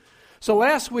So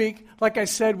last week, like I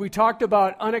said, we talked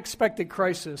about unexpected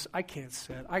crisis. I can't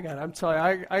sit. I'm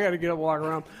telling you, I got to get up and walk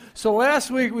around. So last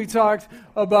week we talked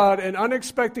about an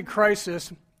unexpected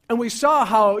crisis, and we saw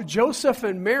how Joseph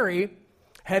and Mary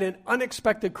had an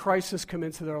unexpected crisis come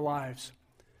into their lives.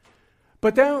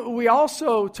 But then we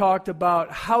also talked about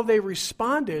how they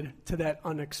responded to that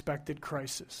unexpected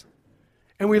crisis.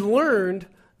 And we learned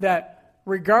that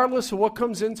regardless of what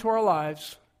comes into our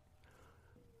lives,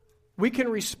 we can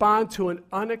respond to an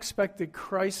unexpected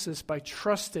crisis by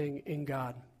trusting in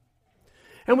God.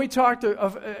 And we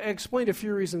explained a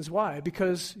few reasons why.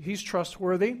 Because he's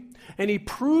trustworthy, and he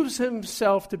proves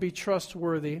himself to be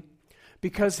trustworthy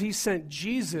because he sent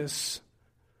Jesus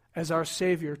as our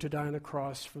Savior to die on the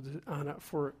cross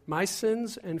for my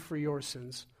sins and for your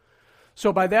sins.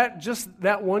 So by that, just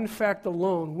that one fact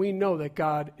alone, we know that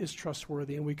God is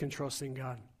trustworthy and we can trust in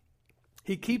God.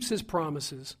 He keeps his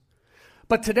promises.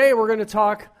 But today we're going to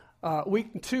talk,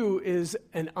 week 2 is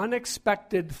an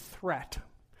unexpected threat.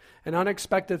 An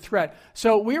unexpected threat.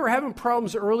 So we were having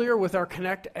problems earlier with our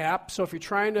Connect app. So if you're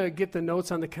trying to get the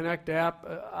notes on the Connect app,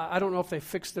 I don't know if they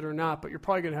fixed it or not, but you're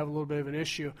probably going to have a little bit of an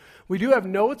issue. We do have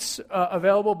notes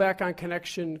available back on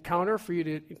Connection Counter for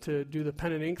you to do the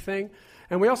pen and ink thing.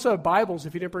 And we also have Bibles.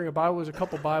 If you didn't bring a Bible, there's a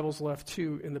couple Bibles left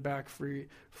too in the back for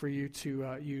you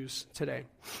to use today.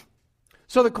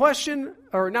 So the question,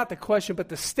 or not the question, but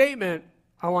the statement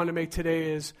I want to make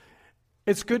today is,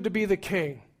 it's good to be the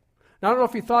king. Now, I don't know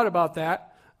if you thought about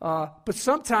that, but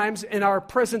sometimes in our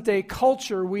present-day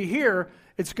culture, we hear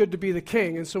it's good to be the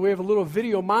king. And so we have a little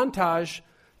video montage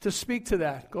to speak to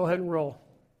that. Go ahead and roll.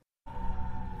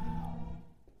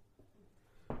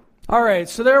 All right,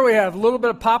 so there we have a little bit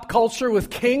of pop culture with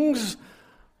kings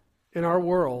in our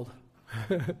world.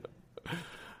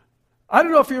 I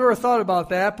don't know if you ever thought about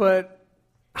that, but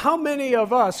how many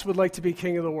of us would like to be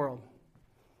king of the world?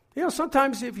 You know,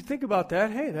 sometimes if you think about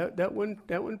that, hey, that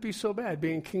wouldn't be so bad,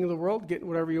 being king of the world, getting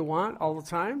whatever you want all the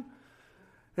time.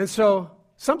 And so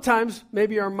sometimes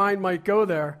maybe our mind might go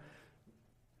there,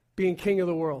 being king of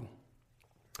the world.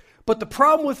 But the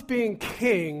problem with being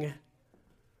king,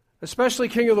 especially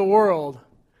king of the world,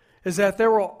 is that there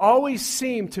will always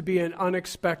seem to be an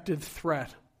unexpected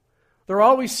threat. There will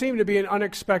always seem to be an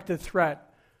unexpected threat.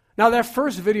 Now, that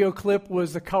first video clip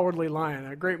was The Cowardly Lion,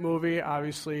 a great movie,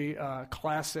 obviously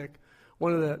classic,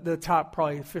 one of the top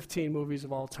probably 15 movies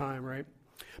of all time, right?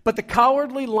 But The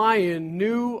Cowardly Lion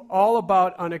knew all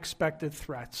about unexpected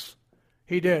threats.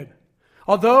 He did.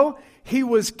 Although he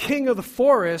was king of the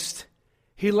forest,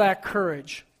 he lacked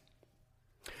courage.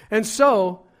 And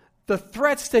so the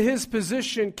threats to his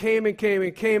position came and came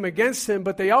and came against him,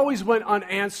 but they always went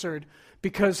unanswered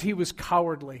because he was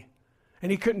cowardly.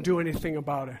 And he couldn't do anything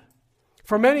about it.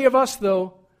 For many of us,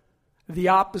 though, the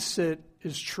opposite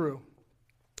is true.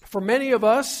 For many of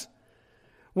us,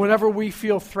 whenever we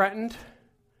feel threatened,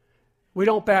 we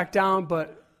don't back down,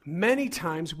 but many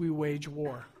times we wage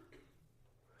war.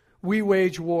 We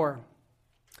wage war.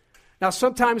 Now,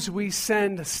 sometimes we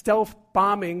send stealth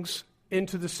bombings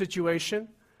into the situation,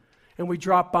 and we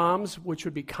drop bombs, which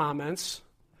would be comments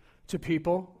to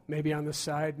people, maybe on the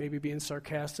side, maybe being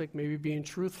sarcastic, maybe being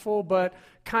truthful, but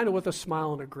kind of with a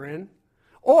smile and a grin.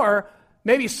 Or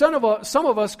maybe some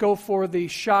of us go for the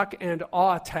shock and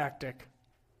awe tactic,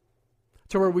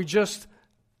 to where we just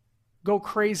go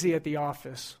crazy at the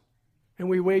office, and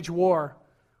we wage war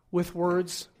with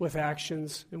words, with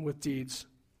actions, and with deeds.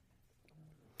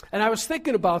 And I was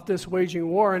thinking about this waging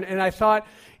war, and I thought,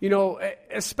 you know,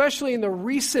 especially in the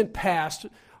recent past,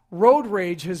 road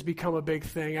rage has become a big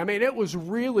thing. I mean, it was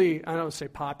really, I don't say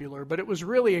popular, but it was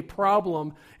really a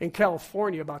problem in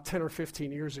California about 10 or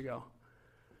 15 years ago.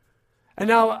 And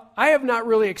now, I have not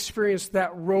really experienced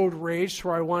that road rage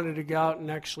where I wanted to go out and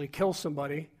actually kill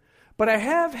somebody, but I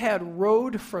have had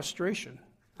road frustration.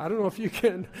 I don't know if you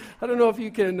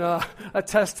can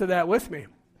attest to that with me.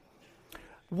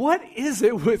 What is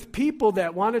it with people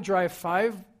that want to drive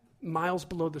 5 miles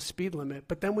below the speed limit,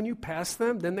 but then when you pass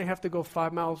them, then they have to go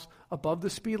 5 miles above the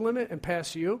speed limit and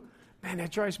pass you? Man,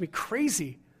 that drives me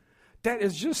crazy. That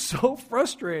is just so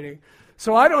frustrating.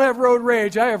 So I don't have road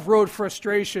rage, I have road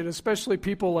frustration, especially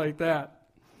people like that.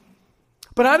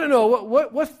 But I don't know,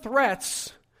 what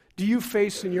threats do you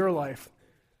face in your life?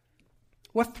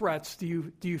 What threats do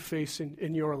you face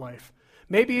in your life?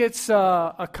 Maybe it's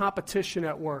a competition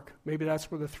at work. Maybe that's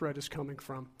where the threat is coming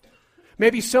from.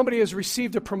 Maybe somebody has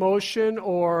received a promotion,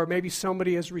 or maybe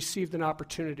somebody has received an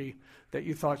opportunity that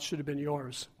you thought should have been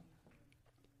yours.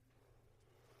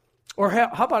 Or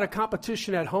how about a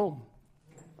competition at home?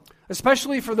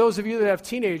 Especially for those of you that have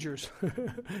teenagers,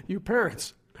 you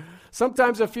parents.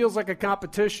 Sometimes it feels like a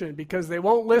competition because they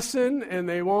won't listen and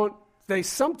they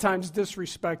sometimes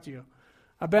disrespect you.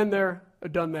 I've been there,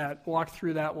 I've done that, walked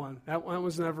through that one. That one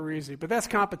was never easy, but that's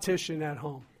competition at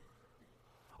home.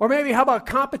 Or maybe how about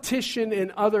competition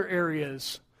in other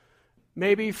areas?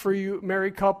 Maybe for you,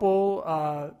 married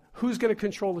couple, who's going to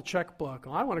control the checkbook?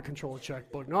 Oh, I want to control the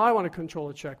checkbook. No, I want to control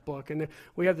the checkbook. And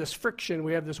we have this friction,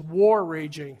 we have this war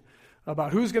raging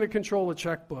about who's going to control the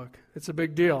checkbook. It's a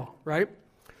big deal, right?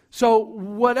 So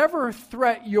whatever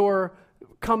threat you're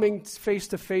coming face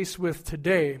to face with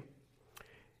today,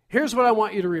 here's what I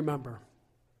want you to remember.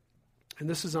 And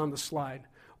this is on the slide.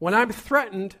 When I'm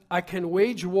threatened, I can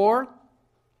wage war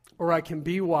or I can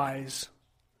be wise.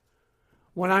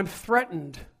 When I'm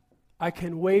threatened, I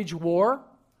can wage war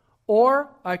or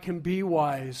I can be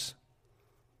wise.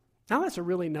 Now that's a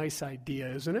really nice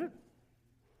idea, isn't it?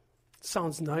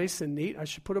 Sounds nice and neat. I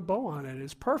should put a bow on it.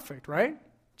 It's perfect, right?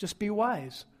 Just be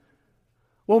wise.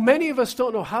 Well, many of us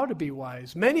don't know how to be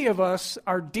wise. Many of us,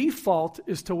 our default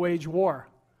is to wage war.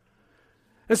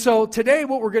 And so today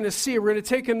what we're going to see, we're going to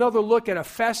take another look at a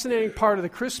fascinating part of the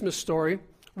Christmas story,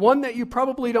 one that you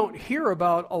probably don't hear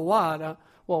about a lot.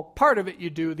 Well, part of it you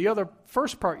do. The other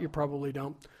first part you probably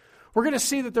don't. We're going to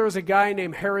see that there was a guy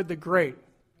named Herod the Great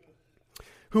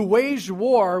who waged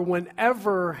war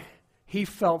whenever he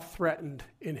felt threatened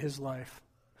in his life.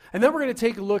 And then we're going to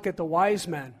take a look at the wise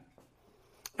men.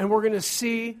 And we're going to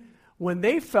see when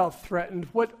they felt threatened,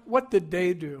 what did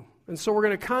they do? And so we're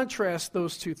going to contrast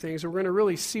those two things. We're going to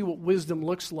really see what wisdom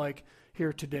looks like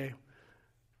here today.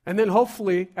 And then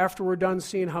hopefully, after we're done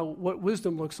seeing what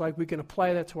wisdom looks like, we can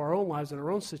apply that to our own lives and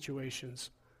our own situations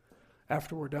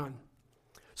after we're done.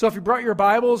 So if you brought your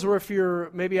Bibles, or if you're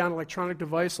maybe on an electronic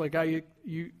device like I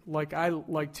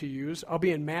like to use, I'll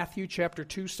be in Matthew chapter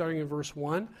 2, starting in verse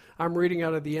 1. I'm reading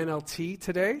out of the NLT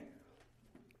today.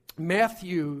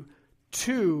 Matthew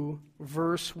 2,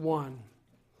 verse 1.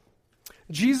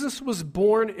 Jesus was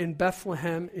born in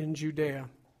Bethlehem in Judea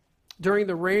during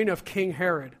the reign of King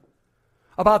Herod.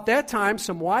 About that time,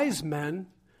 some wise men,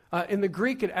 in the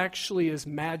Greek it actually is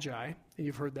magi, and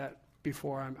you've heard that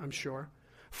before, I'm sure,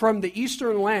 from the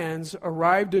eastern lands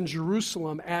arrived in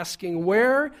Jerusalem asking,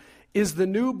 "Where is the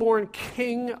newborn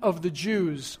King of the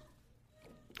Jews?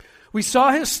 We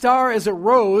saw his star as it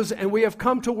rose, and we have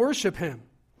come to worship him."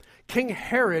 King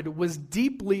Herod was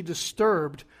deeply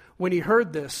disturbed when he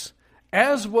heard this,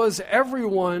 as was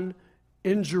everyone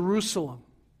in Jerusalem.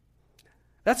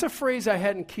 That's a phrase I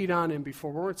hadn't keyed on in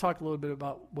before. We're going to talk a little bit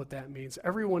about what that means.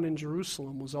 Everyone in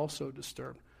Jerusalem was also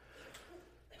disturbed.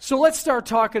 So let's start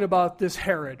talking about this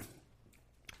Herod.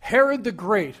 Herod the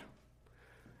Great.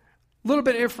 A little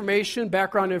bit of information,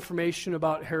 background information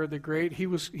about Herod the Great.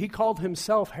 He called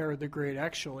himself Herod the Great,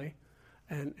 actually.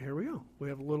 And here we go. We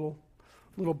have a little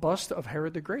bust of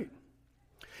Herod the Great.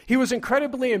 He was an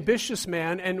incredibly ambitious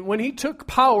man, and when he took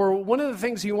power, one of the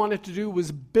things he wanted to do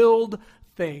was build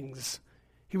things.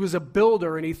 He was a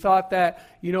builder, and he thought that,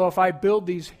 if I build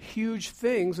these huge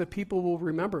things, that people will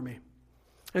remember me.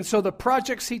 And so the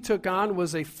projects he took on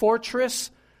was a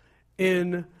fortress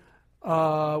in,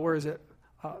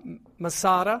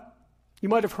 Masada. You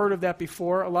might have heard of that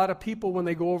before. A lot of people, when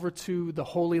they go over to the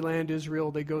Holy Land,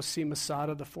 Israel, they go see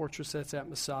Masada, the fortress that's at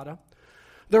Masada.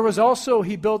 There was also,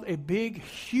 he built a big,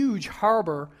 huge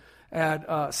harbor at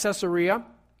Caesarea,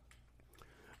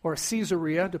 or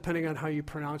Caesarea, depending on how you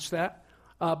pronounce that.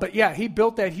 But yeah, he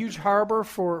built that huge harbor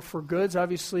for goods.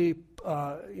 Obviously,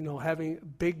 having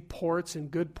big ports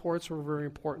and good ports were very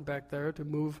important back there to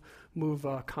move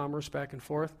commerce back and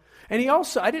forth. And he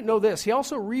also, I didn't know this, he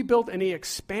also rebuilt and he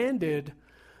expanded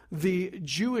the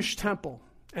Jewish temple.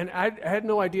 And I had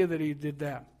no idea that he did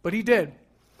that, but he did.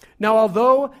 Now,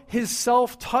 although his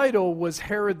self-title was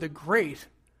Herod the Great,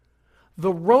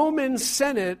 the Roman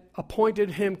Senate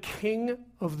appointed him King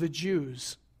of the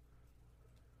Jews.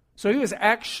 So he was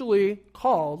actually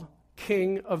called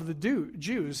King of the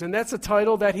Jews, and that's a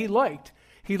title that he liked.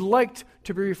 He liked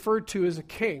to be referred to as a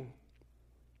king.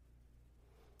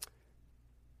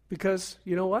 Because,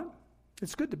 you know what?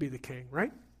 It's good to be the king,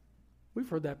 right? We've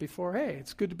heard that before. Hey,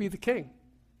 it's good to be the king.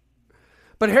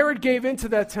 But Herod gave in to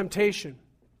that temptation.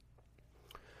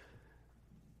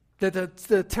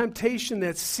 The temptation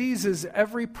that seizes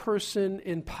every person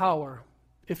in power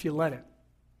if you let it.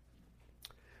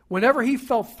 Whenever he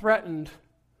felt threatened,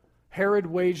 Herod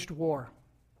waged war.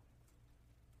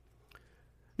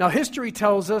 Now, history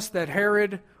tells us that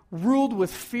Herod ruled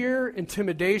with fear,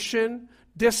 intimidation,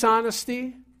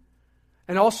 dishonesty,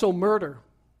 and also murder,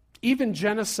 even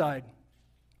genocide.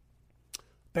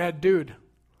 Bad dude.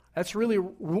 That's really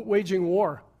waging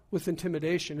war with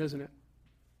intimidation, isn't it?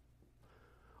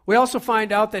 We also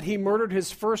find out that he murdered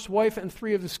his first wife and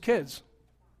 3 of his kids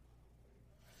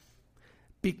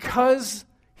because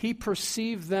he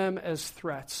perceived them as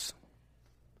threats.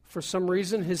 For some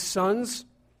reason, his sons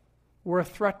were a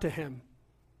threat to him,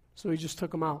 so he just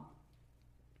took them out.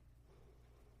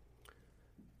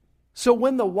 So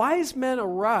when the wise men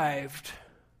arrived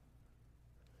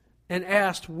and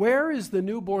asked, "Where is the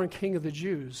newborn king of the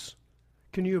Jews?"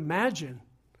 can you imagine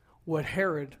what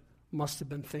Herod must have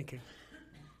been thinking?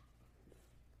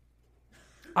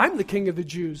 I'm the king of the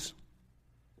Jews.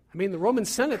 I mean, the Roman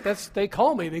Senate, they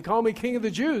call me king of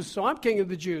the Jews, so I'm king of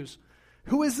the Jews.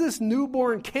 Who is this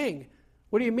newborn king?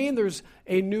 What do you mean there's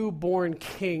a newborn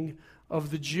king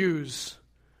of the Jews?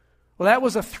 Well, that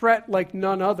was a threat like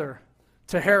none other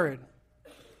to Herod.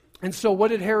 And so what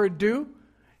did Herod do?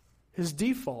 His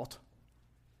default.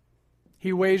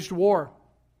 He waged war.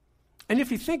 And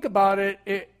if you think about it,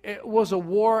 it was a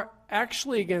war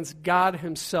actually against God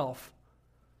himself.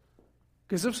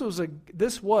 Because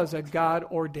this was a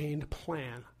God-ordained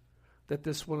plan that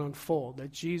this would unfold,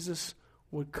 that Jesus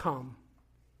would come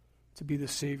to be the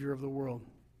Savior of the world.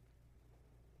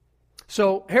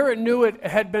 So Herod knew it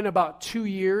had been about 2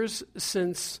 years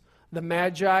since the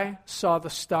Magi saw the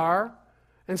star.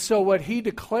 And so what he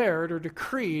declared or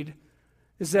decreed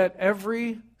is that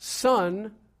every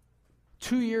son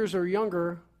 2 years or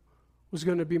younger was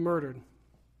going to be murdered.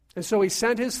 And so he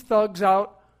sent his thugs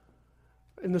out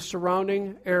in the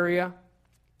surrounding area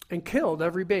and killed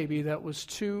every baby that was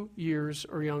 2 years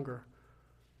or younger.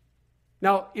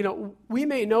 Now, we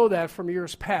may know that from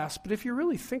years past, but if you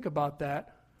really think about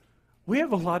that, we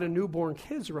have a lot of newborn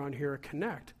kids around here at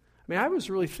Connect. I mean, I was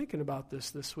really thinking about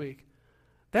this week.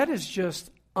 That is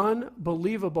just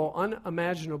unbelievable,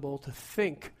 unimaginable to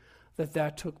think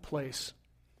that took place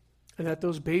and that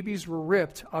those babies were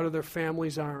ripped out of their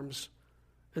families' arms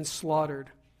and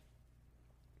slaughtered.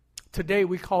 Today,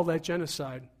 we call that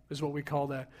genocide, is what we call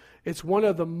that. It's one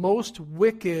of the most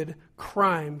wicked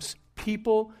crimes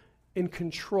people in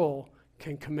control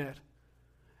can commit.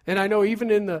 And I know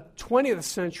even in the 20th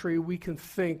century, we can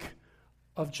think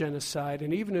of genocide.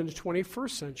 And even in the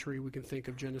 21st century, we can think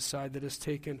of genocide that has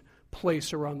taken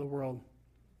place around the world.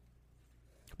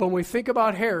 But when we think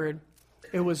about Herod,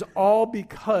 it was all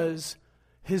because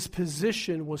his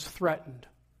position was threatened.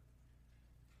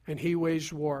 And he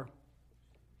waged war.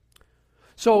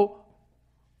 So,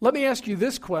 let me ask you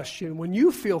this question. When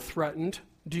you feel threatened,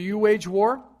 do you wage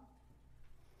war?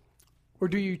 Or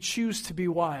do you choose to be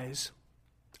wise?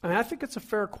 I mean, I think it's a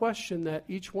fair question that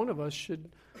each one of us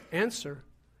should answer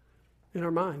in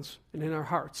our minds and in our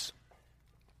hearts.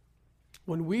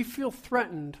 When we feel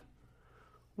threatened,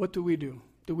 what do we do?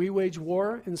 Do we wage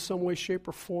war in some way, shape,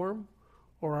 or form?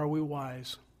 Or are we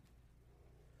wise?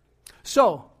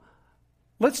 So,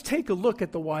 let's take a look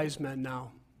at the wise men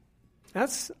now.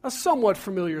 That's a somewhat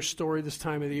familiar story this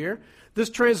time of the year. This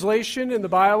translation in the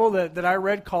Bible that I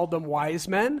read called them wise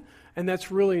men, and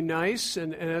that's really nice,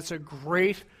 and that's a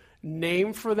great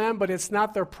name for them, but it's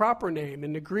not their proper name.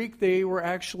 In the Greek, they were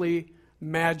actually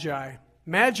magi.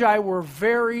 Magi were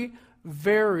very,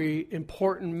 very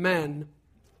important men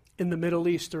in the Middle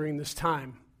East during this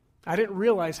time. I didn't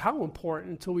realize how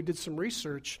important until we did some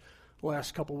research the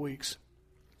last couple weeks.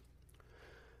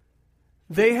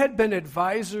 They had been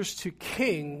advisors to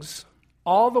kings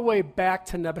all the way back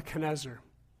to Nebuchadnezzar.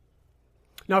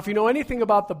 Now, if you know anything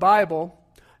about the Bible,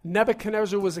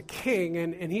 Nebuchadnezzar was a king,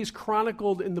 and he's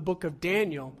chronicled in the book of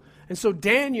Daniel. And so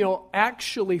Daniel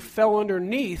actually fell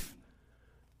underneath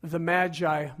the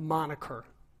Magi moniker.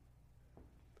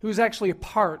 He was actually a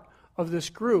part of this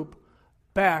group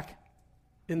back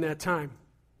in that time.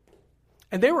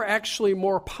 And they were actually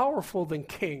more powerful than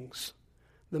kings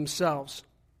themselves.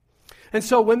 And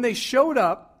so when they showed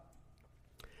up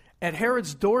at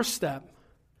Herod's doorstep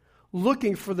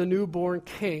looking for the newborn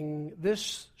king,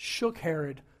 this shook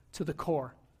Herod to the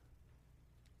core.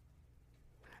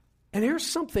 And here's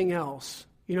something else.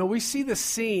 We see the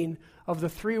scene of the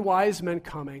 3 wise men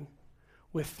coming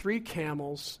with 3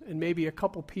 camels and maybe a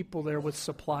couple people there with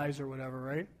supplies or whatever,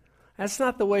 right? That's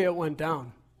not the way it went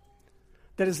down.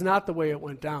 That is not the way it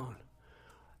went down.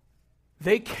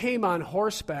 They came on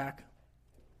horseback.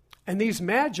 And these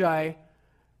magi,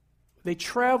 they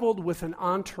traveled with an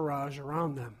entourage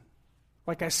around them.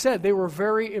 Like I said, they were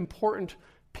very important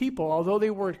people. Although they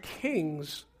weren't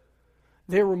kings,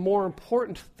 they were more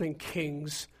important than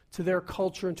kings to their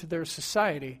culture and to their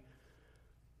society.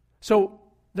 So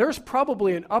there's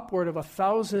probably an upward of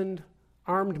 1,000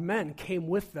 armed men came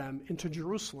with them into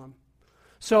Jerusalem.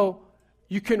 So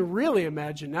you can really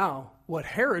imagine now what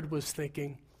Herod was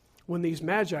thinking when these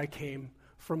magi came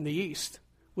from the east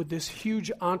with this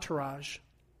huge entourage.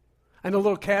 And a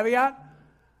little caveat,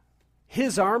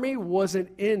 his army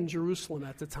wasn't in Jerusalem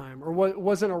at the time, or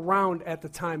wasn't around at the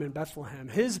time in Bethlehem.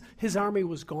 His army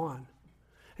was gone.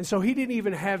 And so he didn't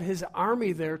even have his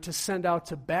army there to send out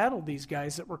to battle these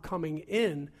guys that were coming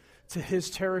in to his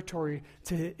territory,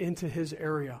 into his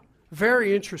area.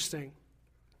 Very interesting.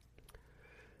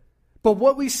 But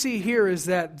what we see here is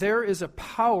that there is a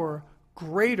power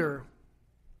greater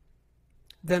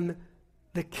than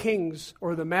the kings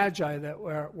or the magi that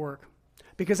were at work.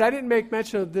 Because I didn't make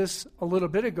mention of this a little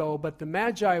bit ago, but the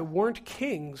magi weren't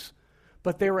kings,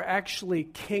 but they were actually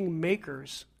king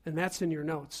makers, and that's in your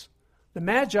notes. The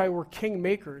magi were king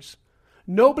makers.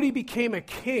 Nobody became a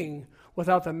king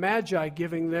without the magi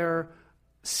giving their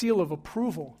seal of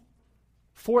approval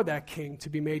for that king to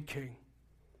be made king.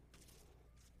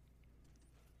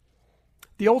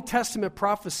 The Old Testament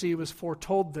prophecy was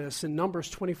foretold this in Numbers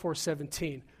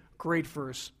 24:17. Great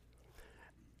verse.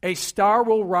 A star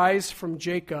will rise from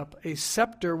Jacob, a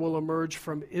scepter will emerge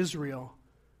from Israel.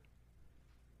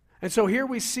 And so here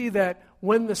we see that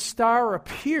when the star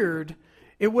appeared,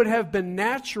 it would have been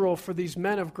natural for these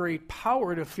men of great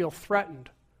power to feel threatened,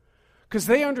 because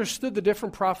they understood the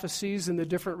different prophecies and the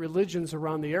different religions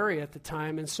around the area at the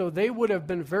time, and so they would have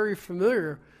been very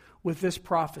familiar with this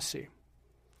prophecy.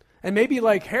 And maybe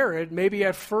like Herod, maybe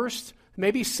at first,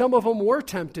 maybe some of them were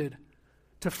tempted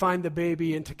to find the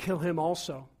baby and to kill him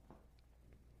also.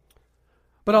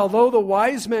 But although the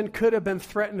wise men could have been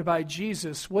threatened by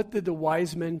Jesus, what did the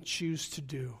wise men choose to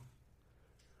do?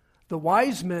 The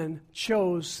wise men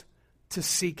chose to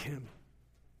seek him.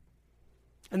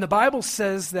 And the Bible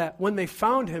says that when they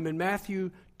found him in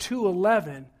Matthew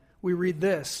 2:11, we read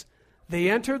this: they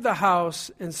entered the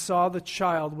house and saw the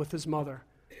child with his mother,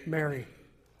 Mary,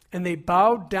 and they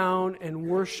bowed down and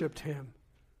worshiped him.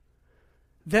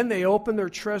 Then they opened their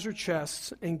treasure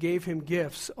chests and gave him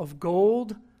gifts of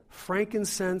gold,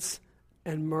 frankincense,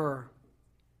 and myrrh.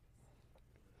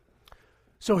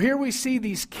 So here we see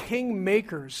these king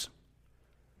makers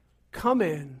come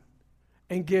in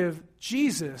and give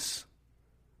Jesus,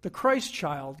 the Christ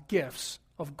child, gifts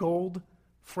of gold,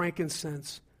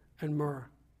 frankincense, and myrrh.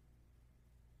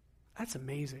 That's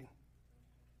amazing.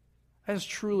 That is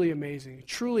truly amazing.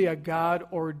 Truly a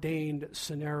God-ordained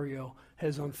scenario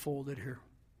has unfolded here.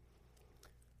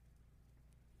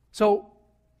 So,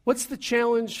 what's the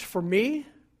challenge for me,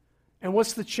 and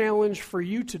what's the challenge for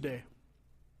you today?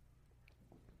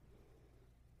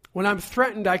 When I'm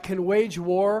threatened, I can wage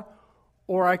war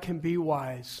or I can be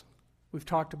wise. We've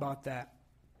talked about that.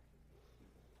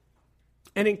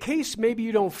 And in case maybe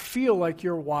you don't feel like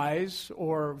you're wise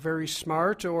or very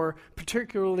smart or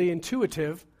particularly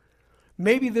intuitive,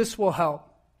 maybe this will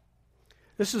help.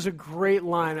 This is a great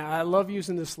line. I love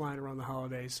using this line around the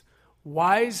holidays.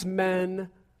 Wise men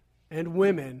and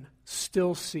women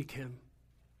still seek him.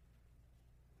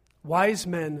 Wise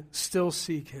men still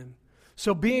seek him.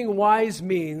 So being wise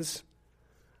means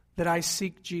that I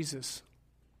seek Jesus.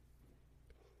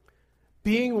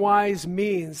 Being wise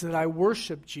means that I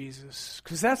worship Jesus,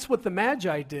 because that's what the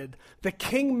Magi did. The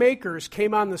king makers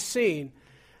came on the scene,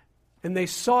 and they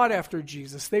sought after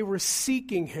Jesus. They were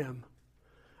seeking him.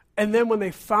 And then when they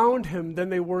found him, then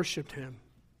they worshiped him.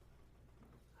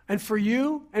 And for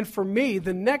you and for me,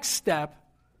 the next step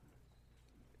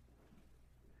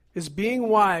is being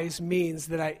wise means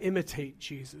that I imitate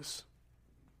Jesus.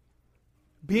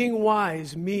 Being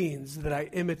wise means that I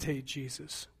imitate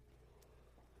Jesus.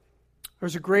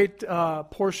 There's a great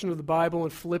portion of the Bible in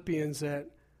Philippians that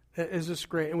is just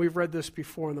great, and we've read this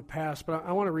before in the past, but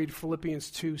I want to read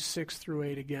Philippians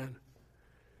 2:6-8 again.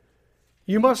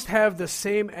 You must have the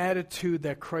same attitude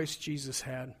that Christ Jesus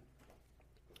had.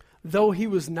 Though he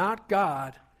was not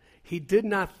God, he did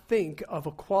not think of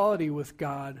equality with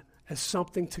God as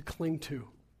something to cling to.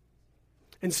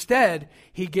 Instead,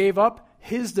 he gave up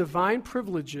his divine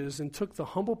privileges and took the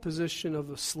humble position of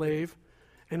a slave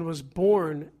and was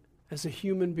born as a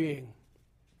human being.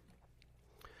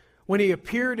 When he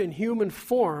appeared in human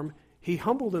form, he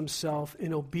humbled himself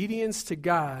in obedience to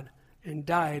God and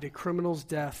died a criminal's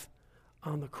death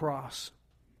on the cross.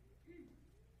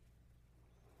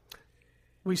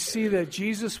 We see that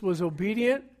Jesus was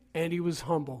obedient and he was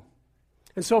humble.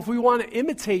 And so if we want to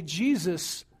imitate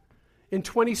Jesus in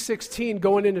 2016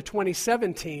 going into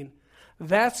 2017,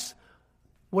 that's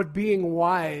what being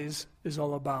wise is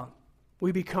all about.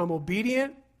 We become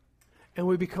obedient and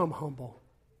we become humble.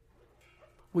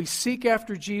 We seek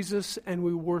after Jesus and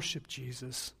we worship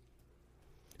Jesus.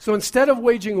 So instead of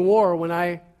waging war when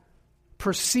I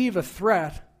perceive a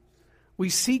threat, we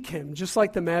seek him just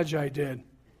like the Magi did.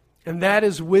 And that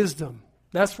is wisdom.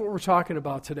 That's what we're talking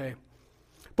about today.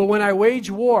 But when I wage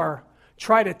war,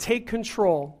 try to take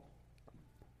control,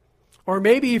 or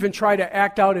maybe even try to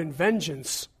act out in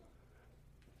vengeance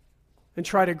and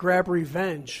try to grab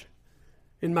revenge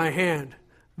in my hand,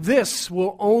 this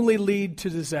will only lead to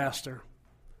disaster.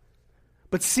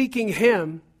 But seeking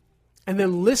Him and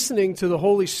then listening to the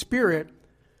Holy Spirit,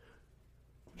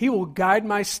 He will guide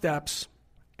my steps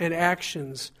and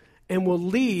actions and will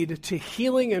lead to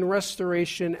healing and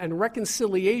restoration and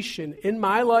reconciliation in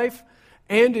my life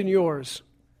and in yours.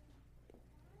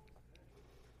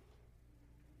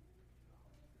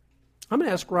 I'm going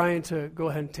to ask Ryan to go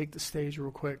ahead and take the stage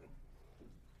real quick.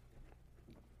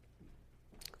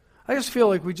 I just feel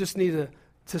like we just need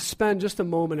to spend just a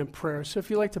moment in prayer. So if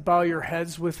you'd like to bow your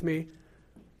heads with me,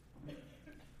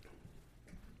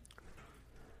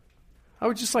 I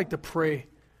would just like to pray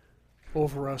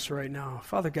over us right now.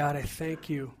 Father God, I thank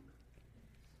you.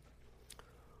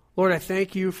 Lord, I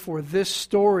thank you for this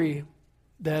story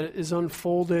that is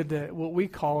unfolded, what we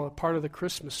call a part of the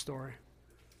Christmas story.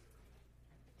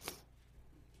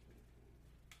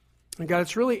 And God,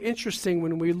 it's really interesting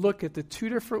when we look at the two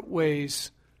different ways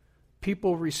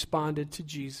people responded to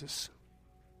Jesus.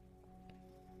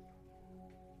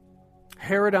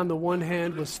 Herod, on the one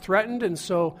hand, was threatened, and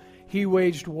so he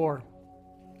waged war.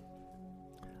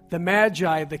 The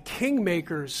Magi, the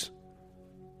kingmakers,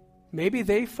 maybe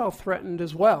they felt threatened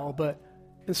as well, but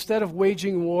instead of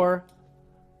waging war,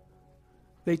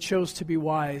 they chose to be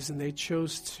wise and they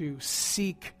chose to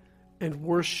seek and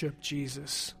worship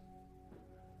Jesus.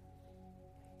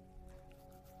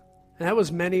 And that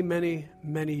was many, many,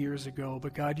 many years ago.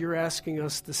 But God, you're asking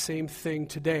us the same thing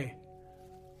today.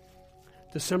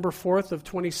 December 4th of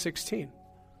 2016.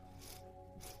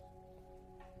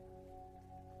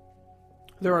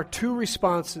 There are two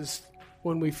responses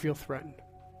when we feel threatened.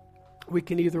 We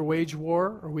can either wage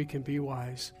war or we can be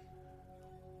wise.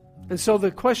 And so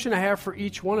the question I have for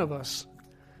each one of us,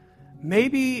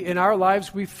 maybe in our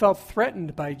lives we felt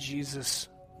threatened by Jesus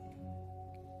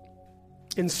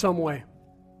in some way.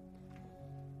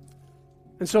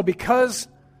 And so because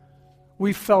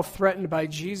we felt threatened by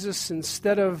Jesus,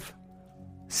 instead of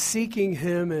seeking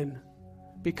Him and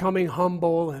becoming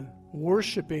humble and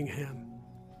worshiping Him,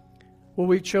 what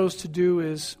we chose to do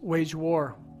is wage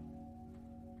war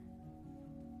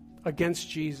against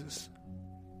Jesus.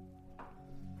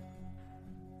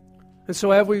 And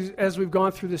so as we've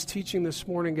gone through this teaching this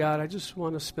morning, God, I just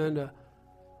want to spend a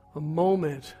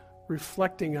moment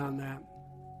reflecting on that.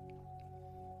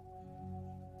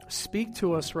 Speak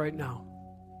to us right now.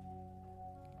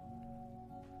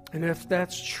 And if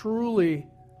that's truly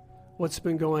what's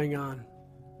been going on,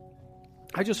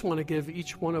 I just want to give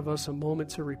each one of us a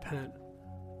moment to repent,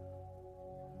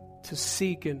 to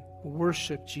seek and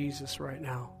worship Jesus right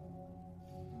now.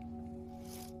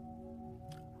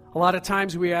 A lot of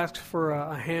times we ask for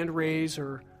a hand raise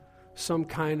or some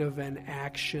kind of an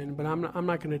action, but I'm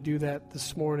not going to do that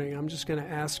this morning. I'm just going to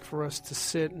ask for us to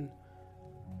sit and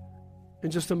in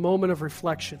just a moment of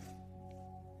reflection.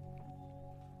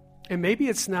 And maybe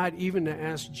it's not even to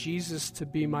ask Jesus to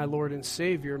be my Lord and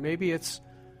Savior. Maybe it's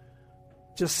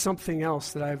just something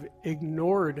else that I've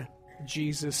ignored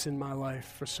Jesus in my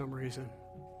life for some reason.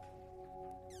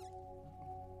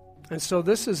 And so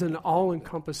this is an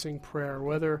all-encompassing prayer,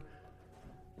 whether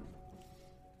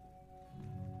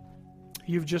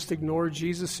you've just ignored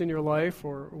Jesus in your life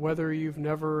or whether you've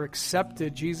never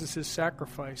accepted Jesus'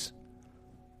 sacrifice.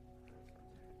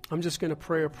 I'm just going to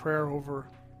pray a prayer over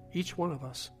each one of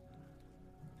us.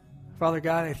 Father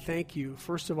God, I thank you,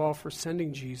 first of all, for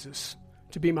sending Jesus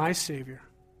to be my Savior.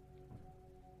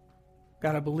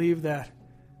 God, I believe that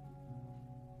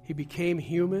He became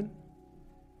human.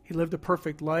 He lived a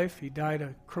perfect life. He died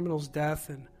a criminal's death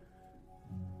and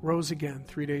rose again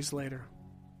 3 days later.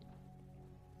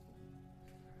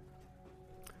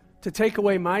 To take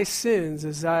away my sins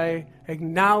as I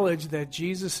acknowledge that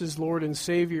Jesus is Lord and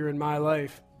Savior in my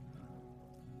life.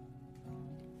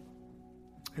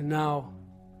 And now,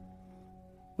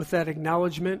 with that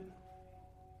acknowledgement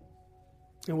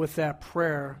and with that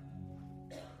prayer,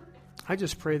 I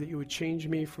just pray that you would change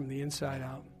me from the inside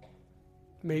out.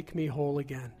 Make me whole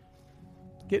again.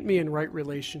 Get me in right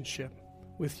relationship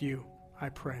with you, I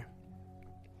pray.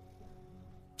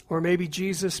 Or maybe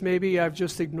Jesus, maybe I've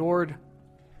just ignored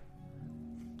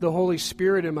the Holy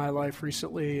Spirit in my life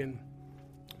recently, and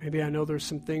maybe I know there's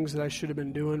some things that I should have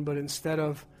been doing, but instead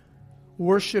of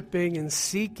worshiping and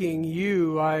seeking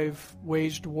you, I've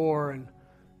waged war and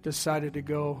decided to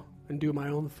go and do my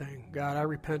own thing. God, I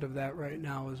repent of that right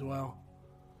now as well.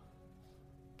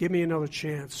 Give me another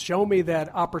chance. Show me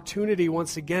that opportunity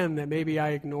once again that maybe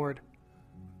I ignored.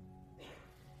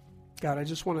 God, I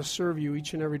just want to serve you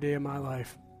each and every day of my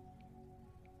life.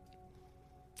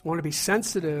 I want to be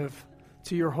sensitive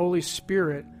to your Holy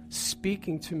Spirit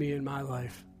speaking to me in my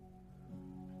life.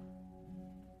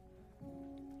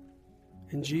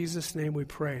 In Jesus' name we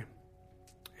pray.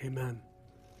 Amen.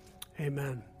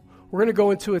 Amen. We're going to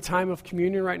go into a time of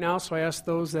communion right now, so I ask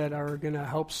those that are going to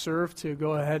help serve to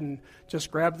go ahead and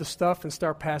just grab the stuff and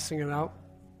start passing it out.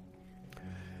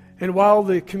 And while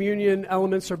the communion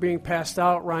elements are being passed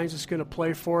out, Ryan's just going to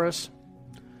play for us.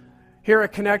 Here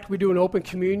at Connect, we do an open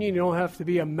communion. You don't have to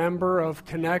be a member of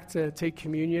Connect to take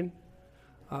communion.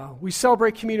 We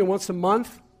celebrate communion once a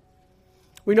month.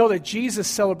 We know that Jesus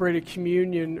celebrated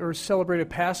communion or celebrated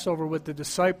Passover with the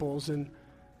disciples, and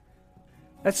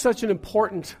that's such an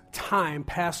important time,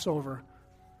 Passover,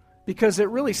 because it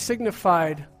really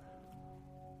signified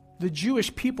the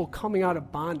Jewish people coming out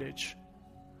of bondage,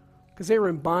 because they were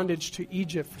in bondage to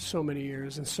Egypt for so many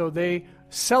years. And so they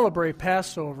celebrate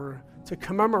Passover to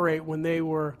commemorate when they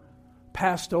were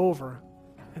passed over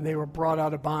and they were brought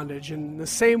out of bondage. And in the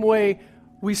same way,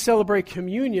 we celebrate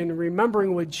communion,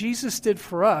 remembering what Jesus did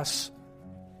for us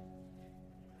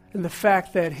and the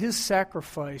fact that his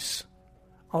sacrifice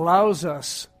allows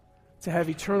us to have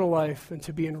eternal life and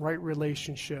to be in right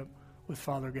relationship with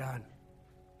Father God.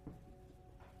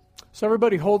 So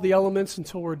everybody hold the elements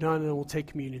until we're done, and then we'll take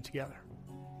communion together.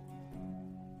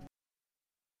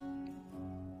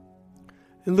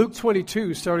 In Luke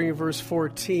 22, starting in verse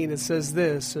 14, it says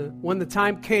this, when the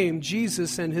time came,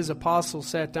 Jesus and his apostles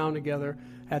sat down together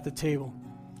at the table.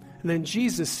 And then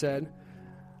Jesus said,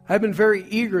 I've been very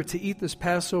eager to eat this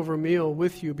Passover meal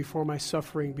with you before my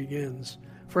suffering begins.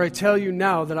 For I tell you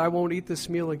now that I won't eat this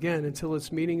meal again until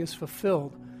its meaning is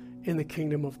fulfilled in the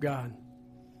kingdom of God.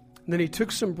 And then he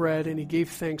took some bread and he gave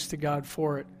thanks to God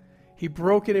for it. He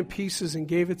broke it in pieces and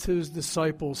gave it to his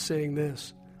disciples, saying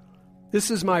this, this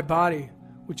is my body,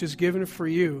 which is given for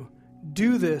you.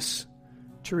 Do this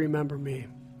to remember me.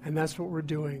 And that's what we're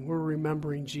doing. We're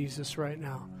remembering Jesus right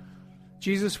now.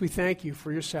 Jesus, we thank you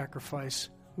for your sacrifice.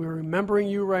 We're remembering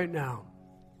you right now.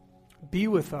 Be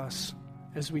with us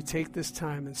as we take this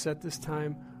time and set this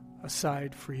time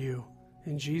aside for you.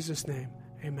 In Jesus' name,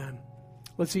 amen.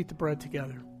 Let's eat the bread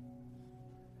together.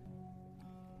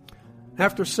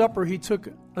 After supper, he took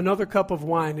another cup of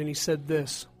wine and he said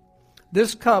this,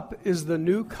 this cup is the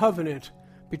new covenant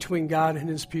between God and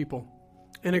his people,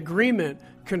 an agreement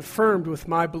confirmed with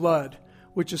my blood,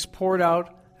 which is poured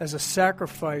out as a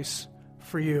sacrifice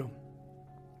for you.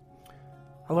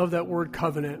 I love that word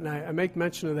covenant, and I make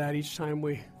mention of that each time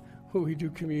we do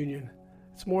communion.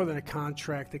 It's more than a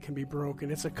contract that can be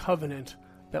broken. It's a covenant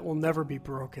that will never be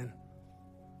broken.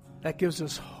 That gives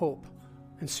us hope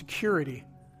and security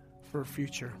for a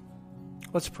future.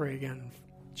 Let's pray again.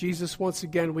 Jesus, once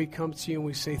again, we come to you and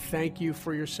we say thank you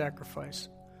for your sacrifice.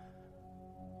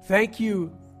 Thank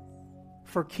you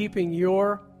for keeping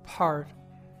your part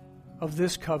of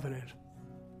this covenant.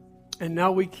 And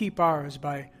now we keep ours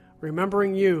by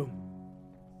remembering you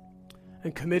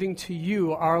and committing to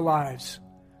you our lives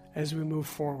as we move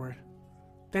forward.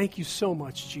 Thank you so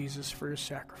much, Jesus, for your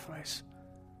sacrifice.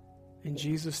 In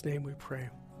Jesus' name we pray.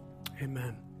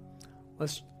 Amen.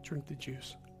 Let's drink the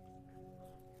juice.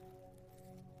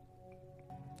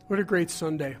 What a great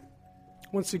Sunday.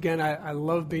 Once again, I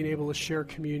love being able to share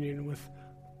communion with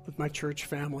my church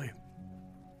family.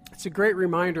 It's a great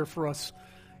reminder for us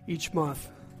each month